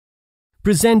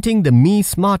Presenting the Mi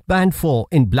Smart Band 4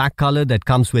 in black color that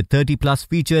comes with 30 plus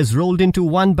features rolled into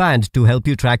one band to help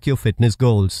you track your fitness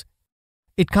goals.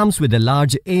 It comes with a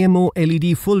large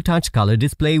AMOLED full touch color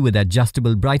display with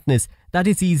adjustable brightness that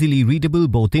is easily readable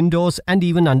both indoors and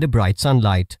even under bright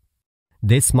sunlight.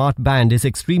 This smart band is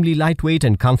extremely lightweight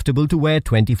and comfortable to wear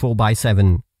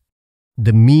 24/7.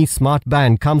 The Mi Smart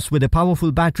Band comes with a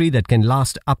powerful battery that can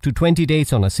last up to 20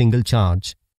 days on a single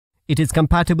charge. It is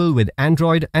compatible with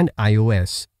Android and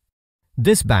iOS.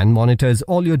 This band monitors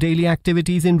all your daily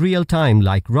activities in real time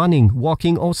like running,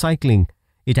 walking or cycling.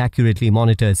 It accurately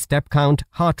monitors step count,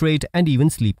 heart rate and even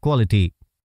sleep quality.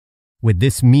 With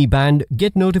this Mi Band,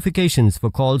 get notifications for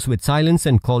calls with silence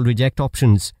and call reject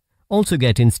options. Also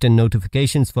get instant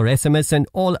notifications for SMS and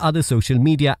all other social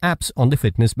media apps on the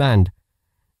fitness band.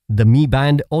 The Mi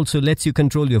Band also lets you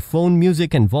control your phone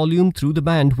music and volume through the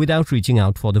band without reaching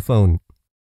out for the phone.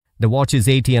 The watch is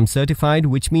ATM certified,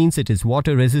 which means it is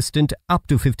water resistant up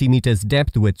to 50 meters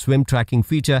depth with swim tracking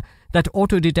feature that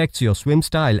auto-detects your swim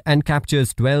style and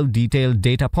captures 12 detailed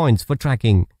data points for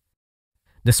tracking.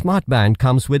 The smart band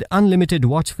comes with unlimited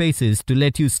watch faces to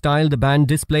let you style the band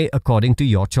display according to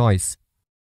your choice.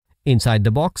 Inside the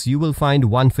box, you will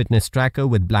find one fitness tracker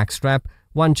with black strap,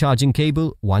 one charging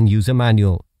cable, one user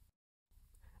manual.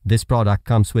 This product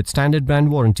comes with standard brand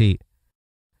warranty.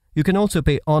 You can also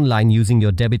pay online using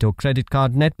your debit or credit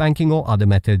card, net banking or other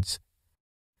methods.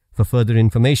 For further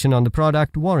information on the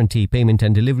product, warranty, payment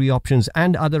and delivery options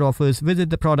and other offers, visit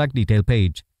the product detail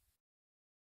page.